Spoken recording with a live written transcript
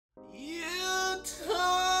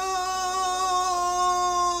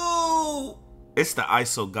It's the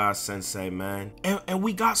ISO God Sensei, man. And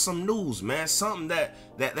we got some news, man. Something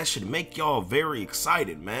that should make y'all very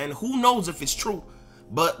excited, man. Who knows if it's true?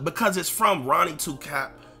 But because it's from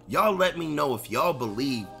Ronnie2Cap, y'all let me know if y'all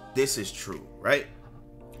believe this is true, right?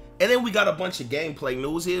 And then we got a bunch of gameplay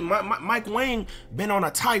news here. Mike Wang been on a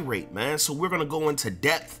tirade, man. So we're gonna go into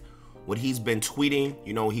depth what he's been tweeting.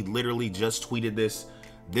 You know, he literally just tweeted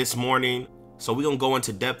this morning. So we're gonna go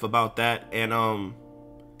into depth about that. And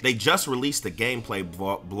they just released the gameplay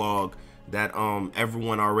blog that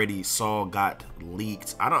everyone already saw got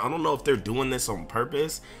leaked. I don't know if they're doing this on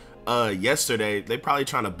purpose. Yesterday they probably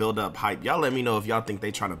trying to build up hype. Y'all let me know if y'all think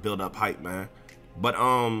they trying to build up hype, man. But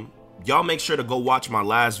y'all make sure to go watch my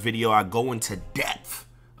last video. I go into depth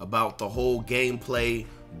about the whole gameplay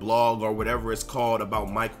blog or whatever it's called,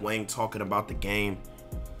 about Mike Wang talking about the game,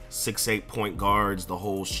 6'8" point guards, the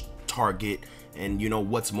whole target, and you know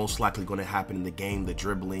what's most likely going to happen in the game, the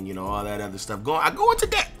dribbling, you know, all that other stuff. I go into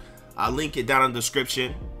depth. I'll link it down in the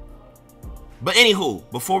description. But anywho,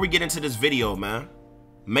 before we get into this video, man,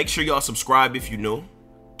 make sure y'all subscribe if you new.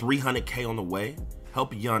 300K on the way.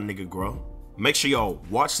 Help a young nigga grow. Make sure y'all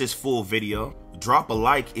watch this full video. Drop a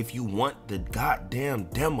like if you want the goddamn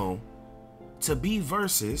demo to be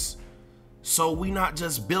versus, so we not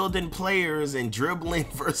just building players and dribbling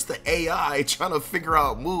versus the AI trying to figure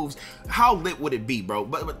out moves. How lit would it be, bro?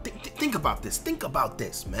 But think about this. Think about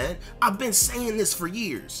this, man. I've been saying this for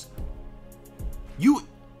years.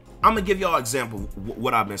 I'm gonna give y'all an example of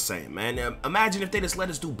what I've been saying, man. Imagine if they just let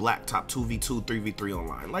us do blacktop 2v2, 3v3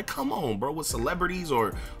 online. Like, come on, bro. With celebrities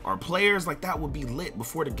or players, like, that would be lit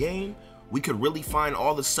before the game. We could really find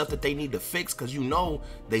all the stuff that they need to fix, because you know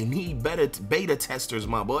they need better beta testers,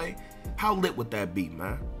 my boy. How lit would that be,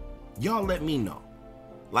 man? Y'all let me know.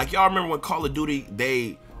 Like, y'all remember when Call of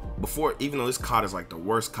Duty, before, even though this COD is like the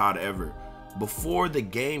worst COD ever, before the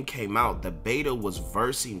game came out, the beta was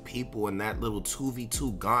versing people in that little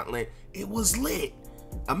 2v2 gauntlet. It was lit.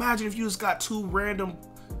 Imagine if you just got two random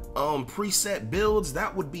preset builds.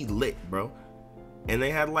 That would be lit, bro. And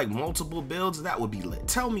they had like multiple builds. That would be lit.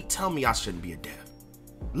 Tell me I shouldn't be a dev.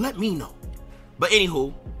 Let me know. But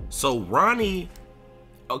anywho, so Ronnie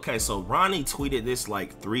tweeted this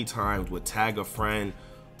like 3 times with tag a friend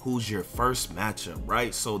who's your first matchup,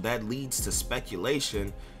 right? So that leads to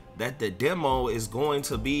speculation that the demo is going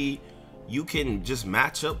to be, you can just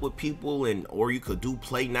match up with people, or you could do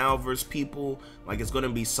play now versus people. Like, it's going to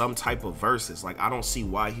be some type of versus. Like, I don't see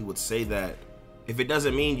why he would say that if it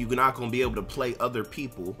doesn't mean you're not going to be able to play other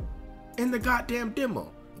people in the goddamn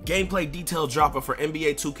demo. Gameplay detail dropper for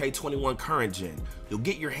NBA 2K21 current gen. You'll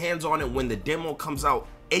get your hands on it when the demo comes out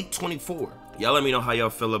 8/24. Y'all let me know how y'all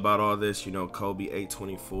feel about all this. You know, Kobe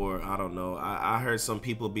 8/24. I don't know. I heard some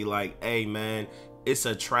people be like, hey man, it's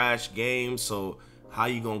a trash game, so how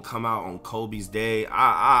you gonna come out on Kobe's day?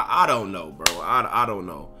 I don't know, bro. I don't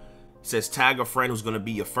know. It says tag a friend who's gonna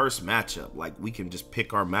be your first matchup. Like, we can just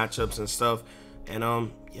pick our matchups and stuff.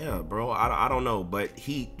 And yeah, bro, I don't know. But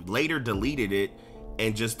he later deleted it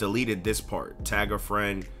and just deleted this part. Tag a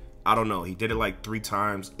friend. I don't know. He did it like 3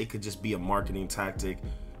 times. It could just be a marketing tactic.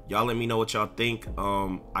 Y'all let me know what y'all think.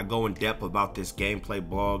 I go in depth about this gameplay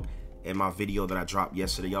blog in my video that I dropped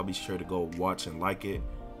yesterday. Y'all be sure to go watch and like it.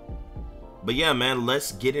 But yeah, man,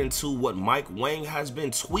 let's get into what Mike Wang has been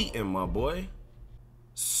tweeting, my boy.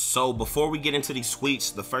 So before we get into these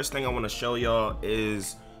tweets, the first thing I want to show y'all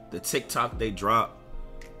is the TikTok they dropped.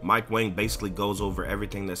 Mike Wang basically goes over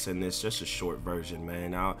everything that's in this, just a short version,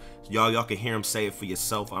 man. Now, y'all can hear him say it for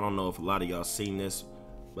yourself. I don't know if a lot of y'all seen this,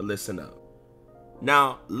 but listen up.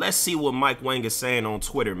 Now, let's see what Mike Wang is saying on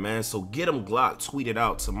Twitter, man. So get him Glock, tweet it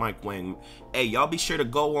out to Mike Wang. Hey, y'all be sure to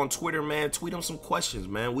go on Twitter, man. Tweet him some questions,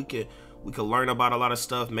 man. We could learn about a lot of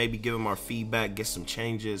stuff, maybe give him our feedback, get some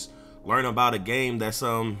changes, learn about a game that's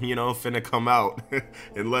you know, finna come out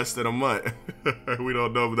in less than a month. We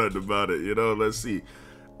don't know nothing about it, you know. Let's see.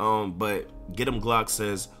 But Get 'em Glock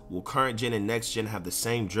says, will current gen and next gen have the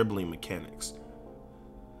same dribbling mechanics?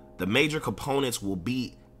 The major components will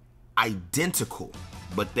be identical,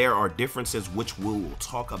 but there are differences which we will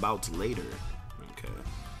talk about later. Okay.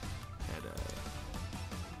 And,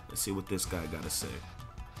 let's see what this guy gotta say.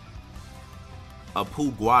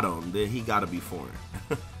 Apu Guadon, then he gotta be foreign.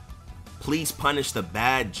 Please punish the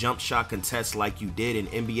bad jump shot contests like you did in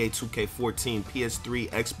NBA 2K14, PS3,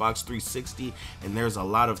 Xbox 360, and there's a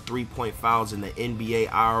lot of 3-point fouls in the NBA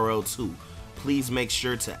IRL too. Please make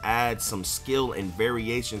sure to add some skill and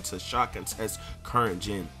variation to shot contests current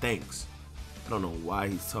gen. Thanks. I don't know why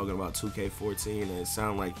he's talking about 2K14, and it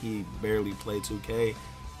sounds like he barely played 2K,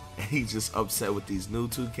 and he's just upset with these new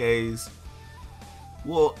 2Ks.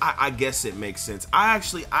 Well, I guess it makes sense. I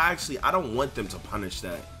don't want them to punish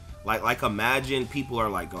that. Like imagine people are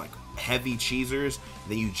like heavy cheesers,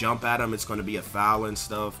 then you jump at them, it's gonna be a foul and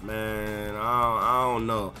stuff. Man, I don't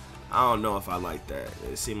know. I don't know if I like that.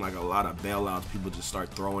 It seemed like a lot of bailouts. People just start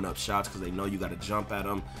throwing up shots because they know you got to jump at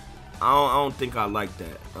them. I don't think I like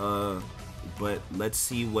that. But let's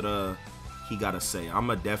see what he got to say. I'm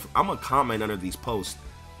gonna comment under these posts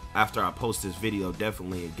after I post this video,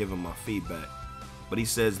 definitely, and give him my feedback. But he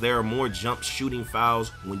says there are more jump shooting fouls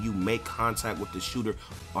when you make contact with the shooter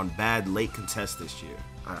on bad late contests this year.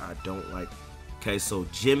 I don't like. Okay, so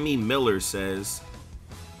Jimmy Miller says,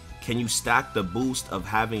 can you stack the boost of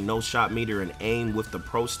having no shot meter and aim with the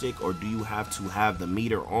pro stick, or do you have to have the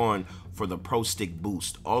meter on for the pro stick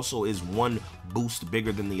boost? Also, is one boost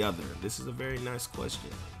bigger than the other? This is a very nice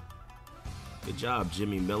question. Good job,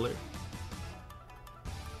 Jimmy Miller.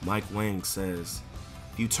 Mike Wang says,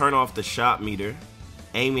 if you turn off the shot meter,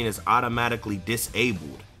 aiming is automatically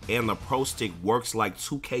disabled, and the pro stick works like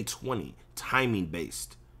 2K20, timing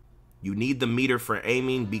based. You need the meter for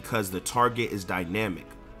aiming because the target is dynamic.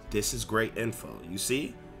 This is great info. You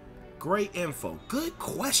see? Great info. Good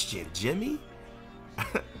question, Jimmy.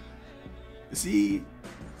 See?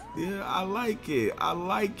 Yeah, I like it. I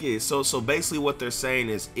like it. So basically what they're saying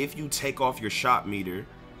is if you take off your shot meter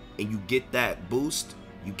and you get that boost,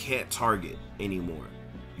 you can't target anymore.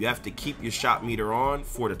 You have to keep your shot meter on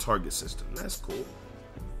for the target system. That's cool.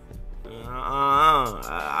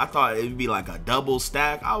 I thought it'd be like a double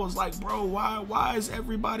stack. I was like, bro, why is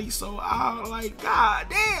everybody so like, god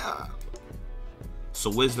damn. So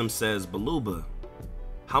Wisdom says, Baluba,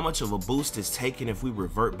 how much of a boost is taken if we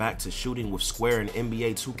revert back to shooting with square in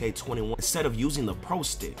NBA 2K21 instead of using the pro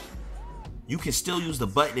stick? You can still use the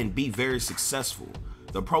button and be very successful.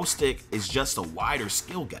 The pro stick is just a wider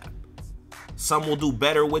skill gap. Some will do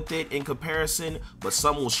better with it in comparison, but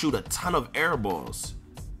some will shoot a ton of air balls.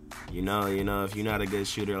 You know, if you're not a good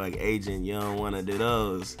shooter like Agent, you don't want to do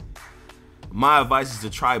those. My advice is to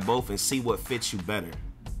try both and see what fits you better.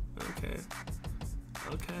 Okay.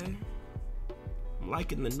 I'm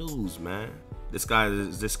liking the news, man. This guy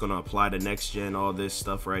is just gonna apply to next gen, all this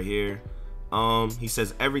stuff right here. He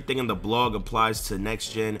says everything in the blog applies to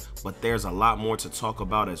next gen, but there's a lot more to talk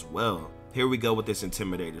about as well. Here we go with this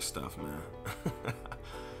Intimidator stuff, man.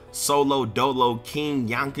 Solo Dolo King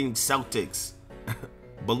Yanking Celtics.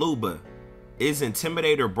 Baluba, is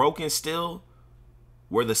Intimidator broken still?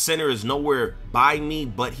 Where the center is nowhere by me,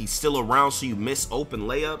 but he's still around, so you miss open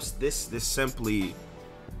layups? This simply,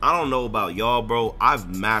 I don't know about y'all, bro.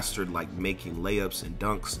 I've mastered like making layups and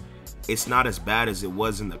dunks. It's not as bad as it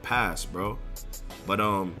was in the past, bro. But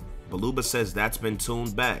Baluba says that's been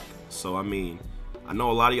tuned back. So I mean, I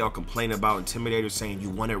know a lot of y'all complain about Intimidator saying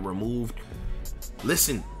you want it removed.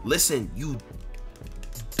 Listen, you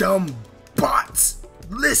dumb bots.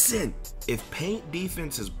 Listen, if paint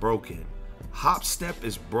defense is broken, hop step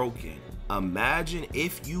is broken, imagine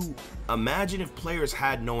if players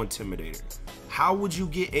had no Intimidator. How would you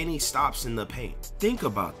get any stops in the paint? Think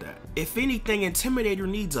about that. If anything, Intimidator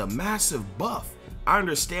needs a massive buff. I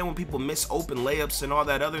understand when people miss open layups and all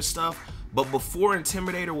that other stuff, but before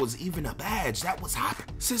Intimidator was even a badge, that was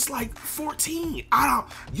happening since like 14.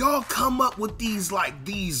 Y'all come up with these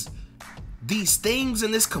things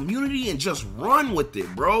in this community and just run with it,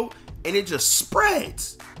 bro, and it just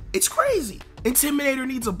spreads. It's crazy. Intimidator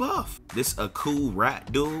needs a buff. This a cool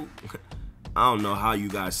rat dude. I don't know how you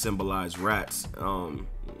guys symbolize rats.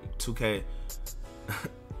 2K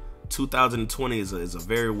 2020 is a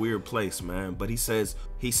very weird place, man. But he says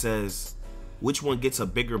which one gets a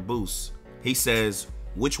bigger boost? He says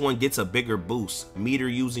which one gets a bigger boost? Meter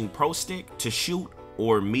using pro stick to shoot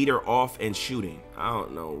or meter off and shooting? I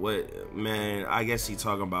don't know what, man. I guess he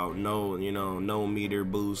talking about no meter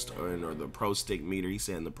boost or the pro stick meter. He's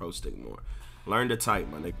saying the pro stick more. Learn to type,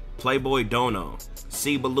 my nigga. Playboy Dono.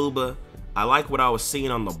 See, Baluba, I like what I was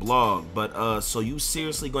seeing on the blog, but so you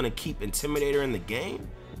seriously gonna keep Intimidator in the game?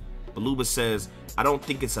 Baluba says, I don't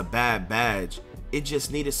think it's a bad badge. It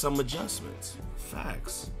just needed some adjustments.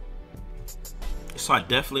 Facts. So I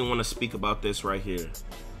definitely want to speak about this right here.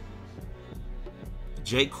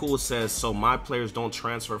 J Cool says, so my players don't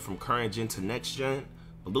transfer from current gen to next gen?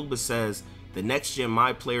 Baluba says, the next gen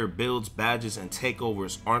my player builds, badges, and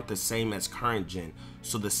takeovers aren't the same as current gen,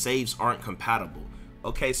 so the saves aren't compatible.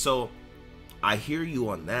 Okay, so I hear you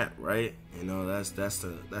on that, right? You know, that's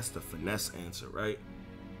the finesse answer, right?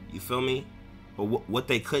 You feel me? But what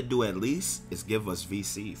they could do at least is give us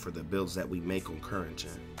VC for the builds that we make on current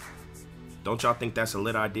gen. Don't y'all think that's a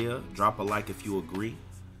lit idea? Drop a like if you agree.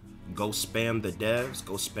 Go spam the devs,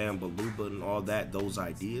 go spam Baluba and all that, those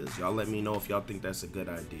ideas. Y'all let me know if y'all think that's a good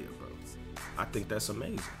idea, bro. I think that's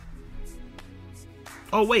amazing.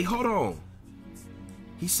 Oh, wait, hold on.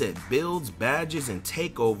 He said builds, badges, and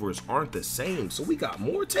takeovers aren't the same. So we got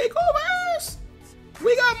more takeovers?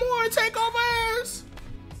 We got more takeovers?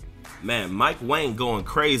 Man, Mike Wayne going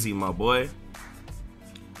crazy, my boy.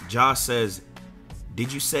 Josh says,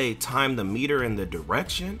 did you say time the meter in the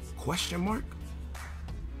direction? Question mark.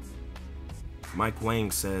 Mike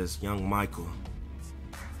Wang says, young Michael,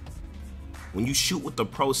 when you shoot with the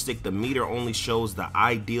pro stick, the meter only shows the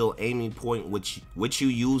ideal aiming point which you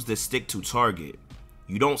use the stick to target.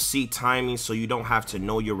 You don't see timing, so you don't have to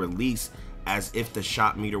know your release as if the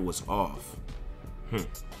shot meter was off.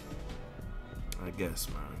 I guess,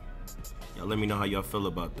 man. Y'all let me know how y'all feel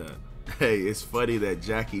about that. Hey, it's funny that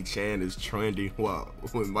Jackie Chan is trending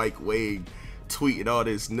when Mike Wade tweeted all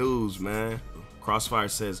this news, man. Crossfire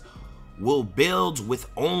says, will builds with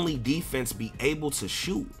only defense be able to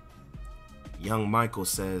shoot? Young Michael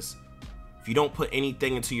says, if you don't put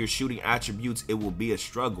anything into your shooting attributes, it will be a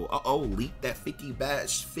struggle. Uh-oh, leak that 50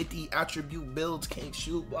 badge, 50 attribute builds can't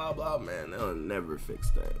shoot, blah, blah, man. They'll never fix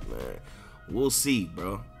that, man. We'll see,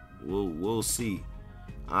 bro. We'll see.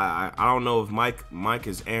 I don't know if Mike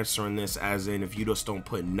is answering this as in if you just don't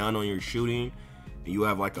put none on your shooting and you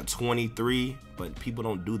have like a 23, but people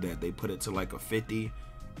don't do that. They put it to like a 50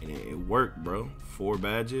 and it worked, bro. 4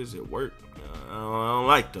 badges, it worked. I don't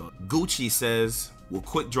like though. Gucci says, will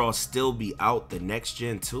Quick Draw still be out the next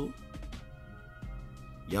gen too?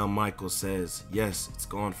 Young Michael says, yes, it's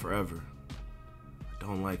gone forever. I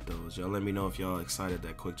don't like those. Y'all let me know if y'all excited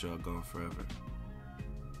that Quick Draw gone forever.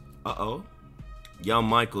 Uh-oh. Young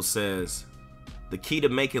Michael says, the key to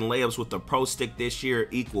making layups with the pro stick this year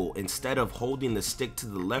equal, instead of holding the stick to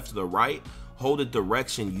the left or the right, hold the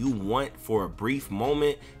direction you want for a brief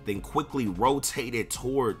moment, then quickly rotate it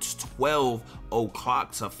towards 12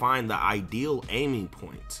 o'clock to find the ideal aiming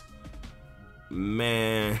point.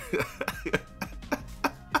 Man.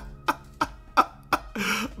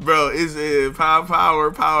 Bro, it's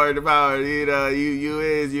power. You know, you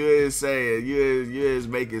is saying, you is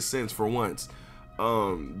making sense for once.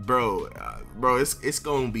 Bro, it's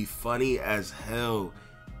gonna be funny as hell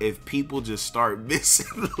if people just start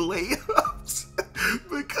missing the layups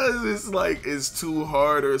because it's like it's too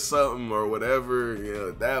hard or something or whatever. You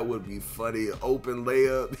know, that would be funny. Open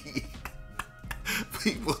layup.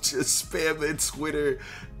 People just spamming Twitter.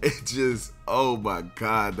 It just, oh my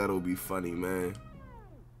god, that'll be funny, man.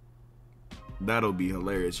 That'll be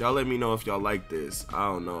hilarious. Y'all let me know if y'all like this. I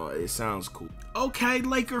don't know. It sounds cool. Okay,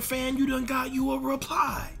 Laker fan, you done got you a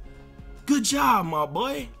reply. Good job, my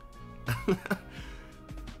boy.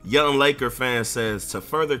 Young Laker fan says, to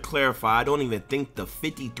further clarify, I don't even think the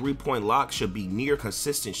 53-point lock should be near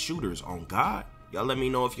consistent shooters on God. Y'all let me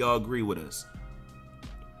know if y'all agree with us.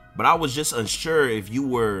 But I was just unsure if you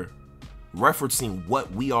were referencing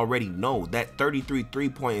what we already know. That 33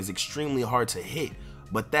 3-point is extremely hard to hit,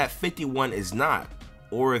 but that 51 is not.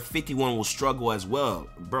 Or if 51 will struggle as well.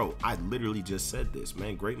 Bro, I literally just said this,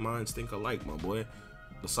 man. Great minds think alike, my boy.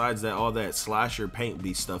 Besides that, all that slasher paint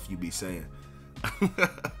be stuff you be saying.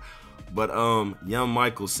 But young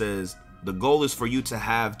Michael says, the goal is for you to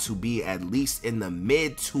have to be at least in the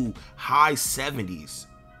mid to high 70s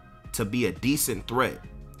to be a decent threat.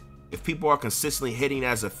 If people are consistently hitting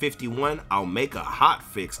as a 51, I'll make a hot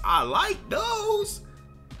fix. I like those.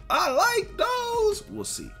 We'll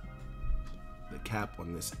see. The cap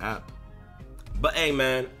on this app. But hey,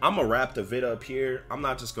 man, I'm gonna wrap the vid up here. I'm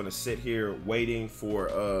not just gonna sit here waiting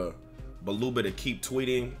for Baluba to keep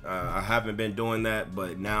tweeting. I haven't been doing that,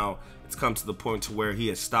 but now it's come to the point to where he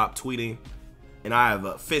has stopped tweeting and I have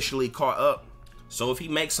officially caught up. So if he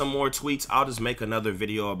makes some more tweets, I'll just make another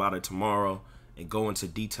video about it tomorrow and go into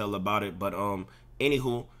detail about it. But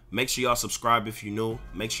anywho, make sure y'all subscribe if you're new.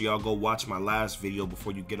 Make sure y'all go watch my last video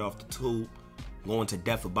before you get off the tube. Go into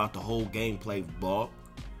depth about the whole gameplay, ball.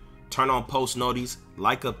 Turn on post notice,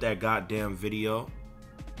 like up that goddamn video.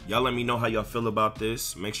 Y'all let me know how y'all feel about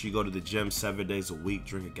this. Make sure you go to the gym 7 days a week,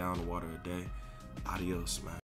 drink a gallon of water a day. Adios, man.